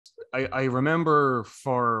I remember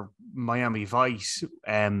for Miami Vice,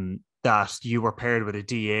 that you were paired with a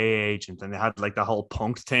DA agent and they had like the whole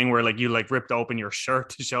punked thing where like you like ripped open your shirt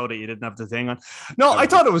to show that you didn't have the thing on. No, I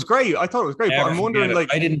thought it was great. I thought it was great, but Never I'm forget wondering it.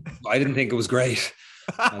 like, I didn't think it was great.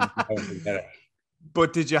 I'll never forget it.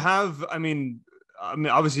 but did you have, I mean,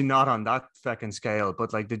 obviously not on that fucking scale,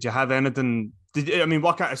 but like, did you have anything? I mean,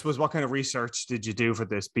 I suppose, what kind of research did you do for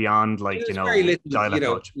this beyond like, There's very little, dialect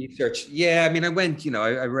coach? research. Yeah, I mean, I went,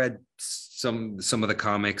 I read some of the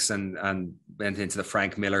comics and went into the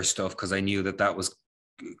Frank Miller stuff because I knew that was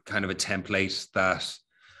kind of a template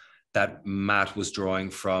that Matt was drawing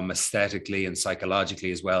from aesthetically and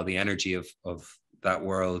psychologically as well, the energy of that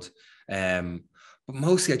world. But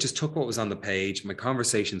mostly I just took what was on the page, my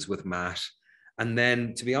conversations with Matt. And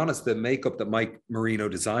then, to be honest, the makeup that Mike Marino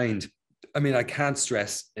designed, I mean, I can't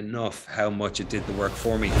stress enough how much it did the work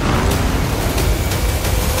for me.